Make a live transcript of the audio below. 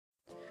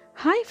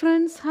Hi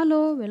friends, hello,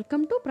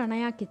 welcome to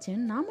Pranaya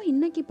kitchen. நாம்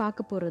இன்றைக்கி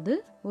பார்க்க போகிறது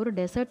ஒரு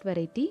டெசர்ட்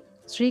வெரைட்டி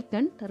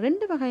ஸ்ரீகண்ட்.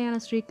 2 வகையான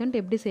ஸ்ரீகண்ட்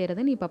எப்படி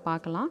செய்கிறதுன்னு இப்போ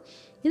பார்க்கலாம்.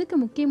 இதுக்கு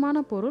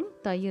முக்கியமான பொருள்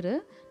தயிர்.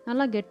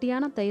 நல்லா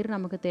கெட்டியான தயிர்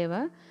நமக்கு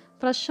தேவை.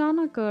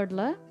 ஃப்ரெஷ்ஷான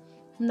கர்டில்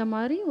இந்த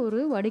மாதிரி ஒரு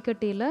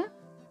வடிகட்டியில்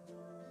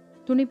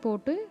துணி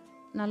போட்டு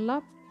நல்லா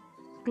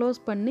க்ளோஸ்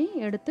பண்ணி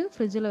எடுத்து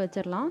ஃப்ரிட்ஜில்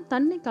வச்சிடலாம்.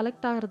 தண்ணி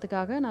கலெக்ட்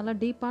ஆகிறதுக்காக நல்லா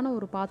டீப்பான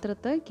ஒரு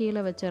பாத்திரத்தை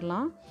கீழே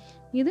வச்சிடலாம்.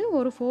 இது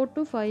ஒரு 4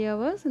 to 5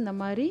 hours இந்த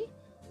மாதிரி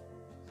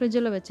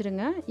ஃப்ரிட்ஜில்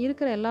வச்சுருங்க.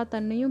 இருக்கிற எல்லா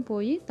தண்ணியும்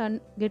போய்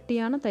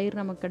கெட்டியான தயிர்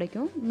நமக்கு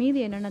கிடைக்கும். மீதி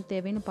என்னென்ன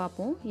தேவைன்னு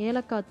பார்ப்போம்.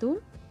 ஏலக்காய் தூள்,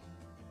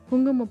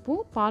 குங்குமப்பூ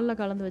பாலில்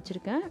கலந்து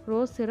வச்சுருக்கேன்,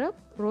 ரோஸ் சிரப்,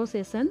 ரோஸ்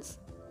எசன்ஸ்,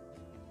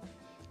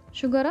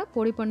 சுகரை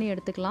பொடி பண்ணி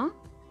எடுத்துக்கலாம்,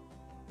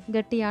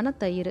 கெட்டியான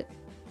தயிர்.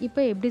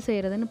 இப்போ எப்படி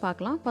செய்கிறதுன்னு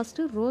பார்க்கலாம்.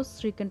 ஃபஸ்ட்டு ரோஸ்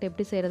ஸ்ரீகண்ட்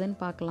எப்படி செய்கிறதுன்னு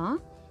பார்க்கலாம்.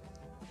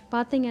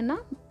 பார்த்திங்கன்னா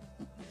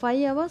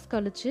 5 hours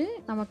கழித்து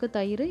நமக்கு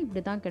தயிர்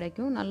இப்படி தான்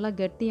கிடைக்கும். நல்லா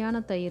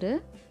கெட்டியான தயிர்.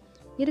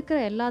 இருக்கிற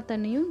எல்லா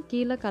தண்ணியும்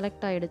கீழே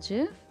கலெக்ட் ஆகிடுச்சு.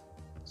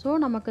 ஸோ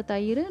நமக்கு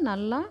தயிர்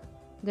நல்லா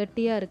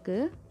கெட்டியாக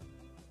இருக்குது.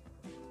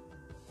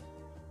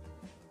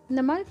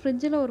 இந்த மாதிரி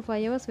ஃப்ரிட்ஜில் ஒரு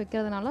 5 hours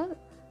வைக்கிறதுனால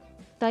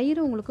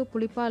தயிர் உங்களுக்கு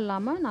புளிப்பாக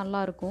இல்லாமல்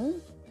நல்லாயிருக்கும்,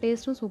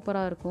 டேஸ்ட்டும்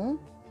சூப்பராக இருக்கும்.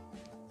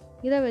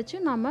 இதை வச்சு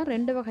நம்ம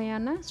 2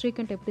 வகையான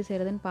ஸ்ரீகண்ட் எப்படி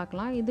செய்கிறதுன்னு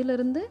பார்க்கலாம்.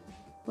 இதிலிருந்து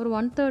ஒரு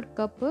 1/3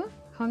 கப்பு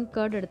ஹங்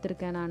கர்ட்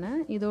எடுத்திருக்கேன்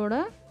நான்.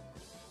 இதோட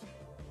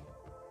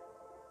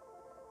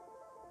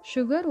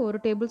சுகர்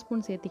 1 டேபிள்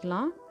ஸ்பூன்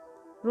சேர்த்திக்கலாம்,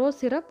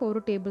 rose syrup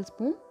 1 table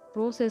spoon,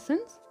 rose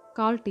essence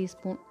 1/4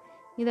 teaspoon.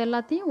 இது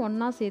எல்லாத்தையும்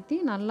ஒன்றா சேர்த்து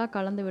நல்லா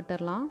கலந்து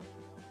விட்டுடலாம்.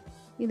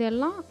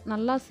 இதெல்லாம்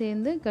நல்லா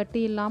சேர்ந்து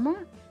கட்டி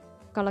இல்லாமல்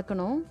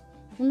கலக்கணும்.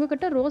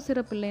 உங்கள்கிட்ட ரோஸ்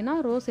சிரப் இல்லைன்னா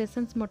ரோஸ்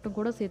எசன்ஸ் மட்டும்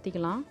கூட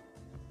சேர்த்திக்கலாம்.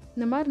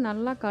 இந்த மாதிரி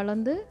நல்லா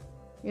கலந்து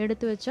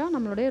எடுத்து வச்சா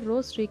நம்மளுடைய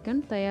ரோஸ்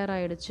ஸ்ரீகண்ட்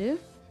தயாராகிடுச்சு.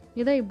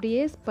 இதை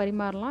இப்படியே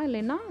பரிமாறலாம்,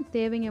 இல்லைன்னா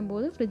தேவைங்கும்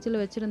போது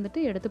ஃப்ரிட்ஜில்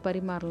வச்சுருந்துட்டு எடுத்து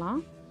பரிமாறலாம்.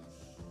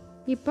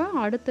 இப்போ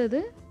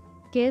அடுத்தது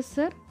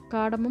கேசர்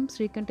காடமம்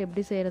ஸ்ரீகண்ட்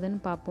எப்படி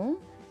செய்கிறதுன்னு பார்ப்போம்.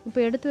 இப்போ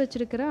எடுத்து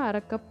வச்சுருக்கிற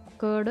 1/2 cup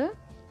curd,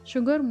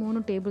 sugar 3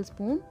 table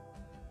spoon.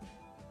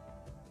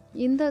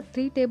 இந்த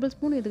 3 டேபிள்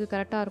ஸ்பூன் இதுக்கு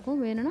கரெக்டாக இருக்கும்.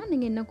 வேணும்னா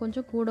நீங்கள் இன்னும்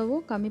கொஞ்சம் கூடவோ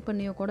கம்மி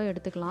பண்ணியோ கூட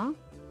எடுத்துக்கலாம்.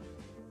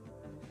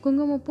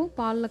 குங்குமப்பூ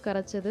பாலில்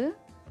கரைச்சது,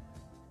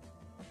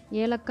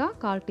 ஏலக்காய்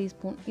 1/4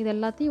 டீஸ்பூன். இது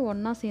எல்லாத்தையும்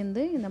ஒன்றா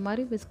சேர்ந்து இந்த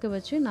மாதிரி விஸ்க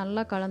வச்சு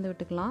நல்லா கலந்து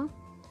விட்டுக்கலாம்.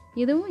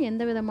 இதுவும்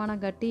எந்த விதமான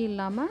கட்டி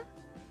இல்லாமல்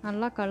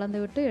நல்லா கலந்து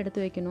விட்டு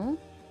எடுத்து வைக்கணும்.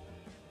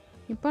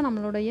 இப்போ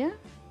நம்மளுடைய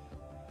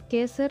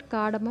கேசர்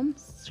காடமம்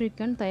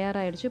ஸ்ரீகண்ட்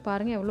தயாராகிடுச்சு.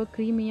 பாருங்கள் எவ்வளோ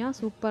க்ரீமியாக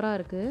சூப்பராக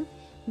இருக்குது.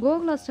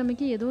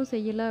 கோகுலாஷ்டமிக்கு எதுவும்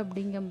செய்யலை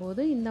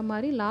அப்படிங்கும்போது இந்த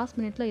மாதிரி லாஸ்ட்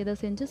மினிட்ல இதை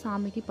செஞ்சு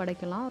சாமிக்கு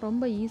படைக்கலாம்.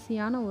 ரொம்ப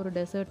ஈஸியான ஒரு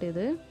டெசர்ட்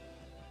இது.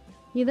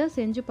 இதை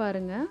செஞ்சு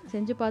பாருங்கள்.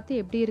 செஞ்சு பார்த்து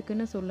எப்படி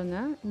இருக்குன்னு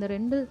சொல்லுங்கள். இந்த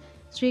 2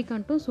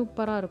 ஸ்ரீகண்ட்டும்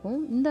சூப்பராக இருக்கும்.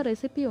 இந்த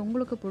ரெசிபி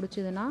உங்களுக்கு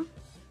பிடிச்சதுன்னா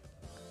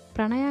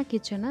பிரணயா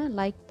கிச்சனை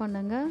லைக்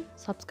பண்ணுங்கள்,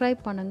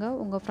 சப்ஸ்கிரைப் பண்ணுங்கள்,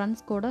 உங்கள்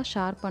ஃப்ரெண்ட்ஸ் கூட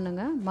ஷேர்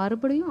பண்ணுங்கள்.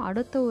 மறுபடியும்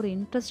அடுத்த ஒரு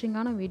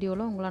இன்ட்ரெஸ்டிங்கான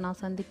வீடியோவில் உங்களை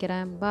நான்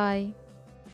சந்திக்கிறேன். பாய்.